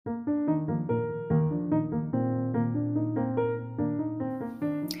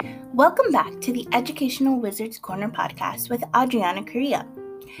Welcome back to the Educational Wizards Corner podcast with Adriana Correa.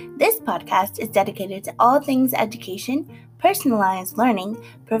 This podcast is dedicated to all things education, personalized learning,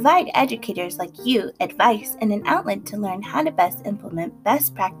 provide educators like you advice and an outlet to learn how to best implement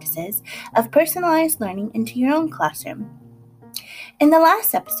best practices of personalized learning into your own classroom. In the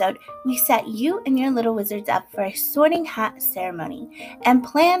last episode, we set you and your little wizards up for a sorting hat ceremony and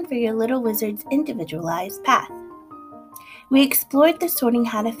planned for your little wizard's individualized path. We explored the sorting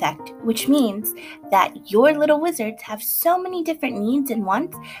hat effect, which means that your little wizards have so many different needs and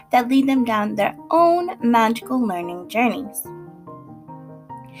wants that lead them down their own magical learning journeys.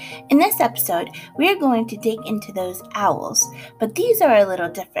 In this episode, we are going to dig into those owls, but these are a little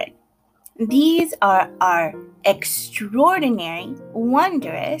different. These are our extraordinary,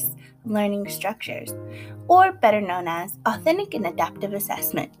 wondrous learning structures, or better known as authentic and adaptive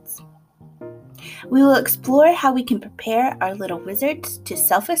assessments. We will explore how we can prepare our little wizards to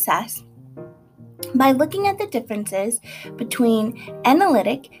self-assess by looking at the differences between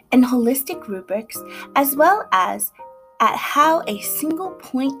analytic and holistic rubrics, as well as at how a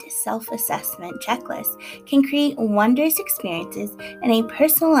single-point self-assessment checklist can create wondrous experiences in a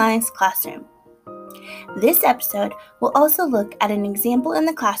personalized classroom. This episode will also look at an example in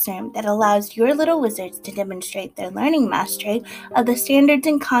the classroom that allows your little wizards to demonstrate their learning mastery of the standards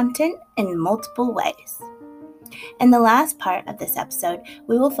and content in multiple ways. In the last part of this episode,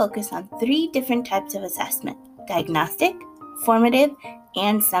 we will focus on 3 different types of assessment: diagnostic, formative,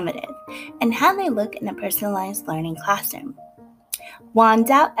 and summative, and how they look in a personalized learning classroom.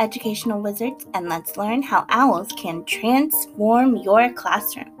 Wands out, educational wizards, and let's learn how owls can transform your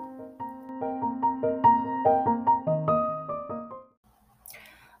classroom.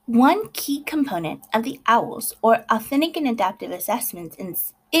 One key component of the OWLS, or Authentic and Adaptive Assessments,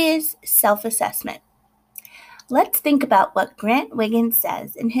 is self-assessment. Let's think about what Grant Wiggins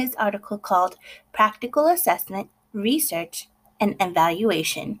says in his article called Practical Assessment, Research, and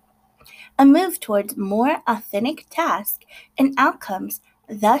Evaluation. A move towards more authentic tasks and outcomes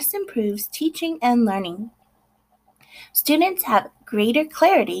thus improves teaching and learning. Students have greater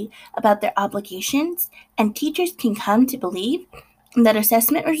clarity about their obligations, and teachers can come to believe that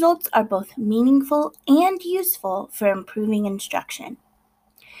assessment results are both meaningful and useful for improving instruction.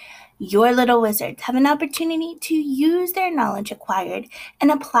 Your little wizards have an opportunity to use their knowledge acquired and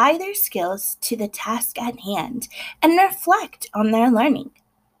apply their skills to the task at hand and reflect on their learning.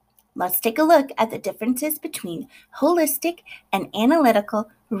 Let's take a look at the differences between holistic and analytical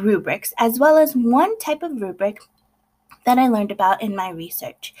rubrics, as well as one type of rubric that I learned about in my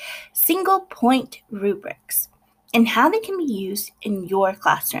research: single-point rubrics, and how they can be used in your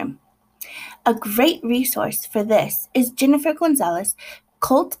classroom. A great resource for this is Jennifer Gonzalez,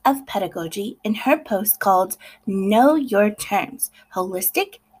 Cult of Pedagogy, in her post called Know Your Terms: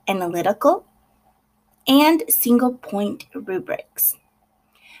 Holistic, Analytical, and Single-Point Rubrics,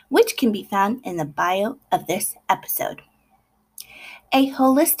 which can be found in the bio of this episode. A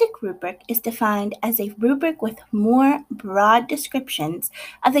holistic rubric is defined as a rubric with more broad descriptions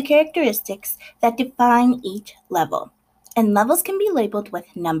of the characteristics that define each level, and levels can be labeled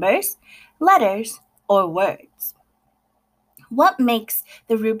with numbers, letters, or words. What makes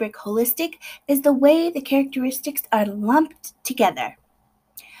the rubric holistic is the way the characteristics are lumped together.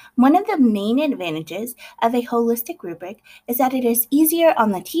 One of the main advantages of a holistic rubric is that it is easier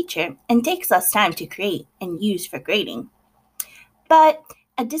on the teacher and takes less time to create and use for grading. But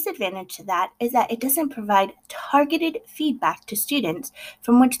a disadvantage to that is that it doesn't provide targeted feedback to students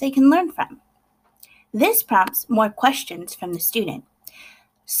from which they can learn from. This prompts more questions from the student.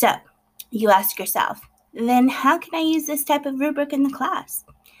 So, you ask yourself, then how can I use this type of rubric in the class?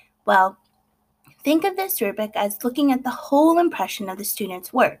 Well, think of this rubric as looking at the whole impression of the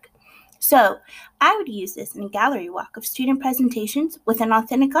student's work. So, I would use this in a gallery walk of student presentations with an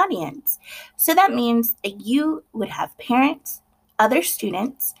authentic audience. So that means that you would have parents, other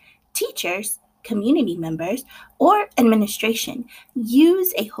students, teachers, community members, or administration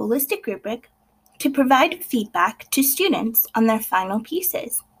use a holistic rubric to provide feedback to students on their final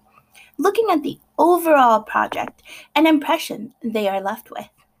pieces, looking at the overall project and impression they are left with.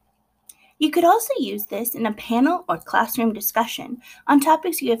 You could also use this in a panel or classroom discussion on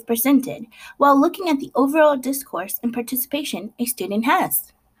topics you have presented while looking at the overall discourse and participation a student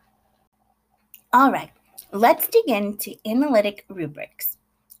has. All right. Let's dig into analytic rubrics.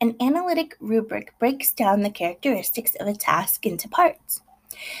 An analytic rubric breaks down the characteristics of a task into parts.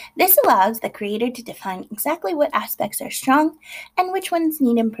 This allows the creator to define exactly what aspects are strong and which ones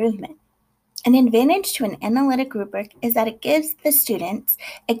need improvement. An advantage to an analytic rubric is that it gives the students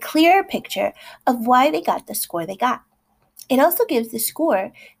a clearer picture of why they got the score they got. It also gives the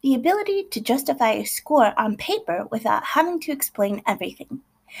scorer the ability to justify a score on paper without having to explain everything.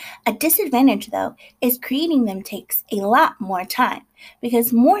 A disadvantage, though, is creating them takes a lot more time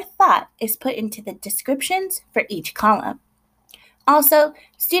because more thought is put into the descriptions for each column. Also,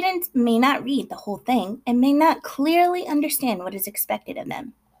 students may not read the whole thing and may not clearly understand what is expected of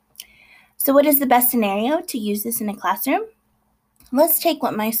them. So, what is the best scenario to use this in a classroom? Let's take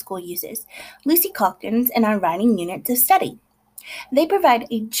what my school uses, Lucy Calkins, in our writing unit to study. They provide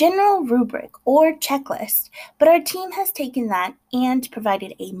a general rubric or checklist, but our team has taken that and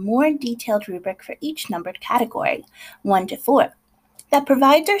provided a more detailed rubric for each numbered category, 1 to 4, that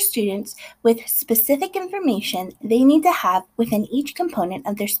provides our students with specific information they need to have within each component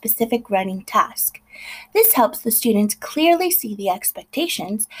of their specific writing task. This helps the students clearly see the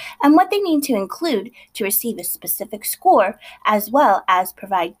expectations and what they need to include to receive a specific score, as well as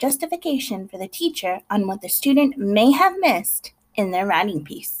provide justification for the teacher on what the student may have missed in their writing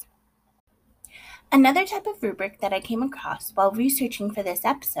piece. Another type of rubric that I came across while researching for this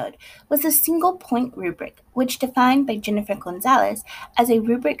episode was a single point rubric, which defined by Jennifer Gonzalez as a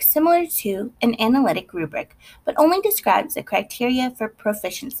rubric similar to an analytic rubric, but only describes the criteria for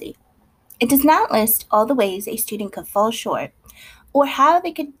proficiency. It does not list all the ways a student could fall short or how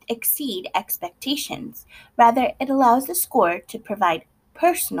they could exceed expectations. Rather, it allows the scorer to provide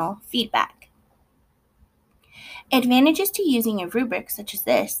personal feedback. Advantages to using a rubric such as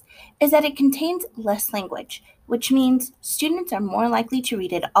this is that it contains less language, which means students are more likely to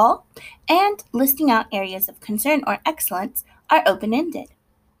read it all, and listing out areas of concern or excellence are open-ended.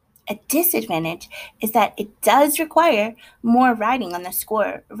 A disadvantage is that it does require more writing on the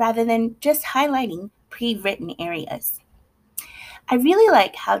score rather than just highlighting pre-written areas. I really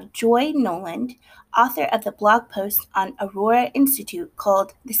like how Joy Noland, author of the blog post on Aurora Institute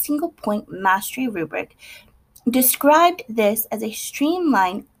called The Single Point Mastery Rubric, described this as a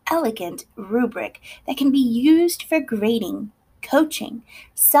streamlined, elegant rubric that can be used for grading, coaching,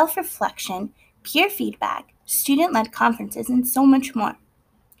 self-reflection, peer feedback, student-led conferences, and so much more.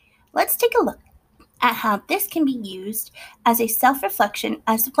 Let's take a look at how this can be used as a self-reflection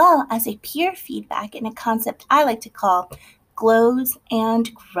as well as a peer feedback in a concept I like to call glows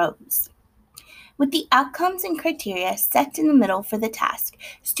and grows. With the outcomes and criteria set in the middle for the task,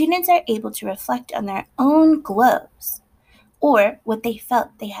 students are able to reflect on their own glows, or what they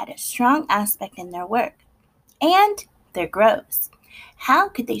felt they had a strong aspect in their work, and their grows. How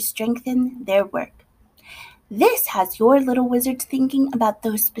could they strengthen their work? This has your little wizards thinking about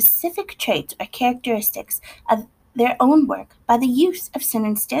those specific traits or characteristics of their own work by the use of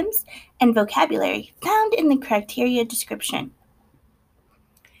sentence stems and vocabulary found in the criteria description.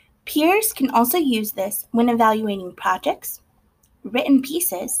 Peers can also use this when evaluating projects, written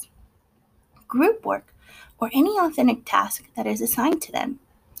pieces, group work, or any authentic task that is assigned to them.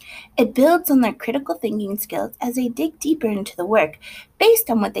 It builds on their critical thinking skills as they dig deeper into the work based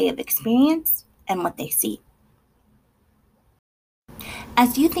on what they have experienced and what they see.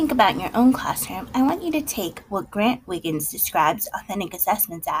 As you think about your own classroom, I want you to take what Grant Wiggins describes authentic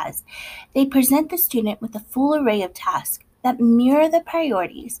assessments as. They present the student with a full array of tasks that mirror the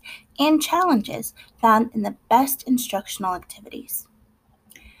priorities and challenges found in the best instructional activities.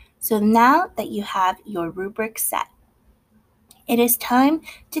 So now that you have your rubric set, it is time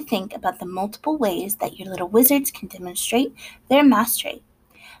to think about the multiple ways that your little wizards can demonstrate their mastery.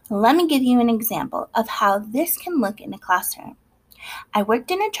 Let me give you an example of how this can look in a classroom. I worked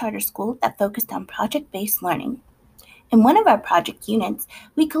in a charter school that focused on project-based learning. In one of our project units,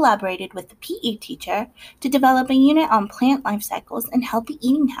 we collaborated with the PE teacher to develop a unit on plant life cycles and healthy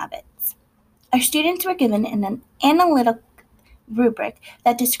eating habits. Our students were given an analytic rubric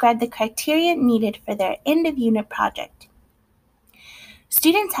that described the criteria needed for their end-of-unit project.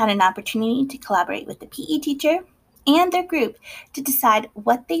 Students had an opportunity to collaborate with the PE teacher and their group to decide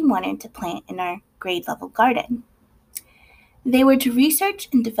what they wanted to plant in our grade-level garden. They were to research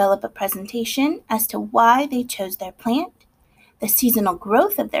and develop a presentation as to why they chose their plant, the seasonal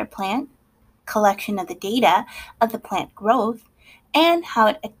growth of their plant, collection of the data of the plant growth, and how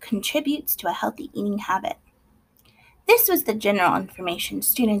it contributes to a healthy eating habit. This was the general information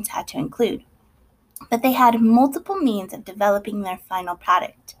students had to include, but they had multiple means of developing their final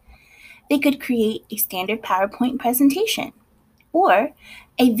product. They could create a standard PowerPoint presentation or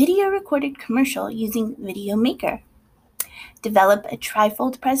a video recorded commercial using Video Maker. Develop a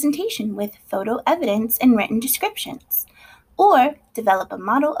trifold presentation with photo evidence and written descriptions, or develop a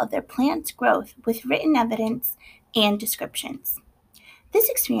model of their plant's growth with written evidence and descriptions. This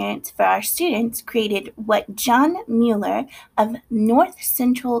experience for our students created what John Mueller of North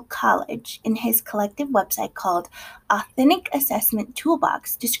Central College in his collective website called Authentic Assessment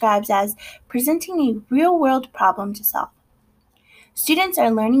Toolbox describes as presenting a real-world problem to solve. Students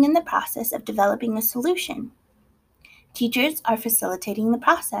are learning in the process of developing a solution. Teachers are facilitating the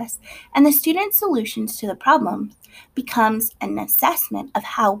process, and the students' solutions to the problem becomes an assessment of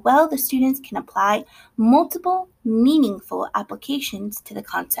how well the students can apply multiple meaningful applications to the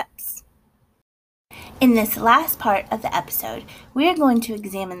concepts. In this last part of the episode, we are going to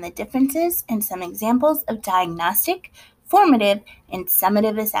examine the differences and some examples of diagnostic, formative, and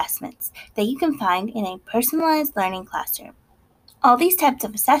summative assessments that you can find in a personalized learning classroom. All these types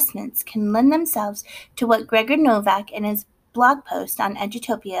of assessments can lend themselves to what Gregor Novak in his blog post on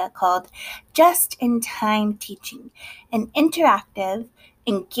Edutopia called just-in-time teaching, an interactive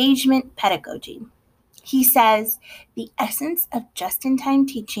engagement pedagogy. He says, the essence of just-in-time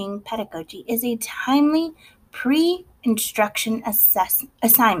teaching pedagogy is a timely pre-instruction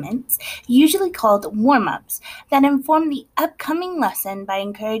assignments, usually called warm-ups, that inform the upcoming lesson by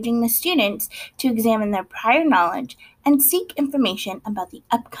encouraging the students to examine their prior knowledge and seek information about the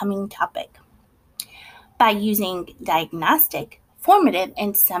upcoming topic. By using diagnostic, formative,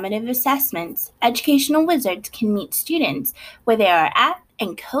 and summative assessments, educational wizards can meet students where they are at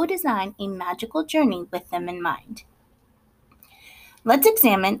and co-design a magical journey with them in mind. Let's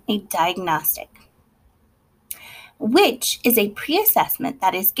examine a diagnostic, which is a pre-assessment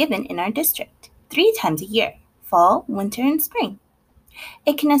that is given in our district 3 times a year, fall, winter, and spring.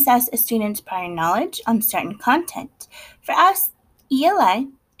 It can assess a student's prior knowledge on certain content, for us, ELA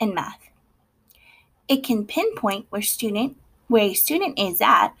and math. It can pinpoint where a student is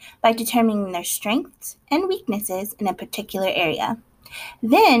at by determining their strengths and weaknesses in a particular area.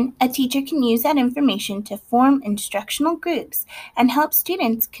 Then, a teacher can use that information to form instructional groups and help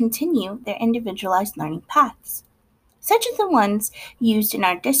students continue their individualized learning paths, such as the ones used in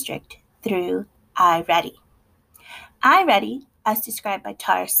our district through iReady. iReady, as described by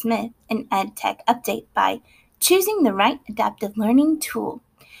Tara Smith in EdTech Update by choosing the right adaptive learning tool,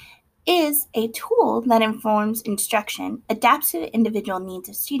 is a tool that informs instruction, adapts to the individual needs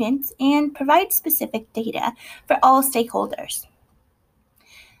of students, and provides specific data for all stakeholders.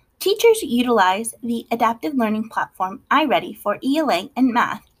 Teachers utilize the adaptive learning platform iReady for ELA and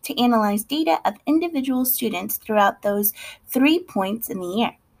math to analyze data of individual students throughout those 3 points in the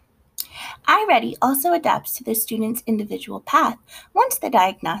year. iReady also adapts to the student's individual path once the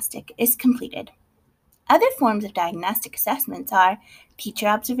diagnostic is completed. Other forms of diagnostic assessments are teacher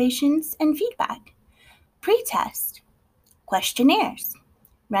observations and feedback, pre-test, questionnaires,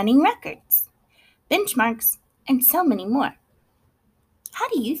 running records, benchmarks, and so many more. How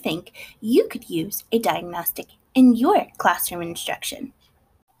do you think you could use a diagnostic in your classroom instruction?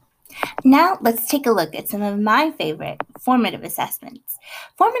 Now, let's take a look at some of my favorite formative assessments.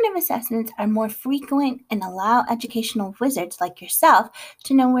 Formative assessments are more frequent and allow educational wizards like yourself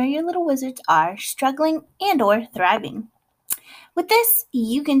to know where your little wizards are struggling and/or thriving. With this,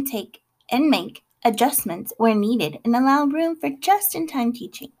 you can take and make adjustments where needed and allow room for just-in-time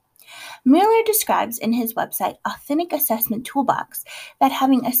teaching. Mueller describes in his website Authentic Assessment Toolbox that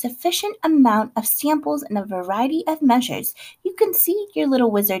having a sufficient amount of samples and a variety of measures, you can see your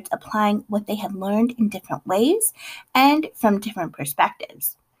little wizards applying what they have learned in different ways and from different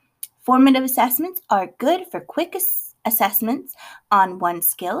perspectives. Formative assessments are good for quick assessments on one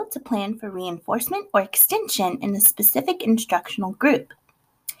skill to plan for reinforcement or extension in a specific instructional group.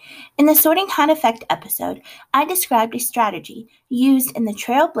 In the Sorting Hat Effect episode, I described a strategy used in the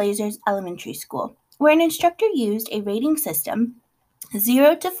Trailblazers Elementary School, where an instructor used a rating system,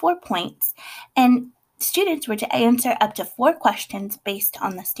 0 to 4 points, and students were to answer up to 4 questions based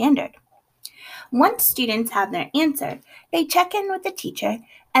on the standard. Once students have their answer, they check in with the teacher,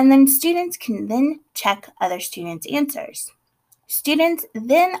 and then students can then check other students' answers. Students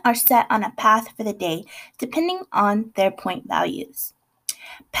then are set on a path for the day depending on their point values.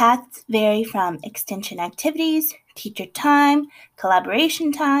 Paths vary from extension activities, teacher time,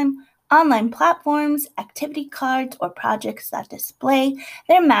 collaboration time, online platforms, activity cards, or projects that display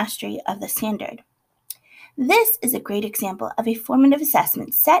their mastery of the standard. This is a great example of a formative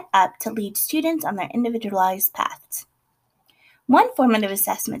assessment set up to lead students on their individualized paths. One formative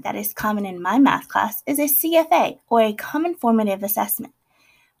assessment that is common in my math class is a CFA, or a common formative assessment,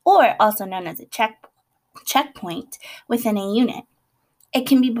 or also known as a checkpoint within a unit. It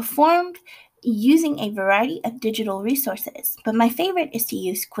can be performed using a variety of digital resources, but my favorite is to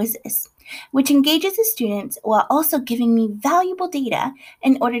use quizzes, which engages the students while also giving me valuable data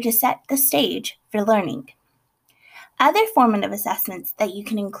in order to set the stage for learning. Other formative assessments that you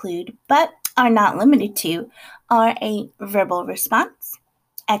can include, but are not limited to, are a verbal response,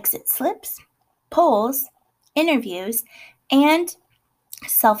 exit slips, polls, interviews, and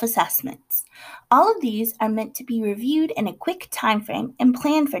self-assessments. All of these are meant to be reviewed in a quick time frame and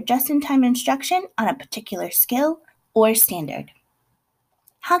planned for just-in-time instruction on a particular skill or standard.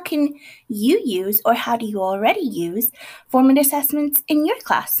 How can you use, or how do you already use, formative assessments in your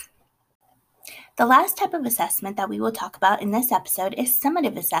class? The last type of assessment that we will talk about in this episode is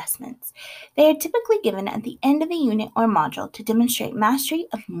summative assessments. They are typically given at the end of a unit or module to demonstrate mastery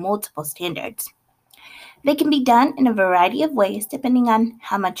of multiple standards. They can be done in a variety of ways depending on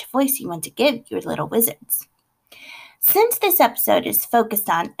how much voice you want to give your little wizards. Since this episode is focused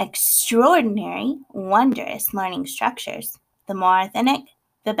on extraordinary, wondrous learning structures, the more authentic,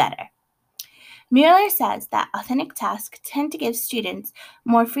 the better. Mueller says that authentic tasks tend to give students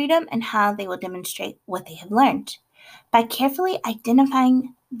more freedom in how they will demonstrate what they have learned. By carefully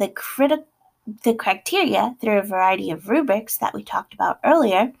identifying the criteria through a variety of rubrics that we talked about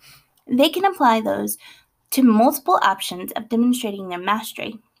earlier, they can apply those to multiple options of demonstrating their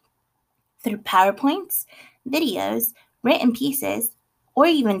mastery through PowerPoints, videos, written pieces, or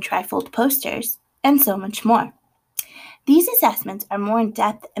even trifold posters, and so much more. These assessments are more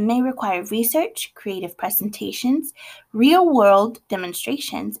in-depth and may require research, creative presentations, real-world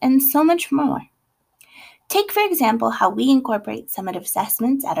demonstrations, and so much more. Take, for example, how we incorporate summative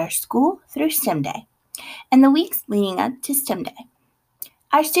assessments at our school through STEM Day and the weeks leading up to STEM Day.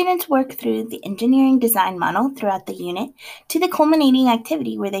 Our students work through the engineering design model throughout the unit to the culminating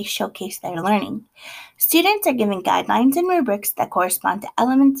activity where they showcase their learning. Students are given guidelines and rubrics that correspond to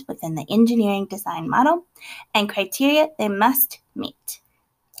elements within the engineering design model and criteria they must meet.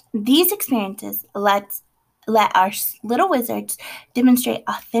 These experiences let our little wizards demonstrate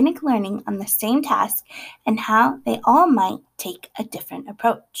authentic learning on the same task and how they all might take a different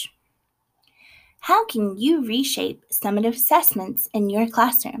approach. How can you reshape summative assessments in your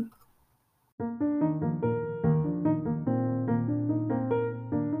classroom?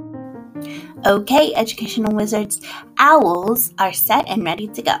 Okay, educational wizards, owls are set and ready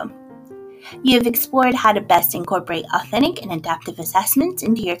to go. You have explored how to best incorporate authentic and adaptive assessments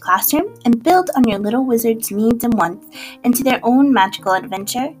into your classroom and build on your little wizards' needs and wants into their own magical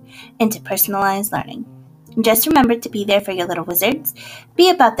adventure into personalized learning. Just remember to be there for your little wizards, be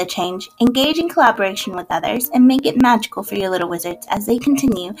about the change, engage in collaboration with others, and make it magical for your little wizards as they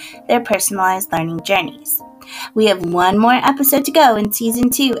continue their personalized learning journeys. We have one more episode to go in Season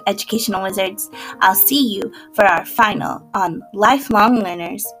 2, Educational Wizards. I'll see you for our final on Lifelong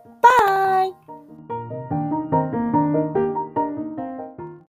Learners.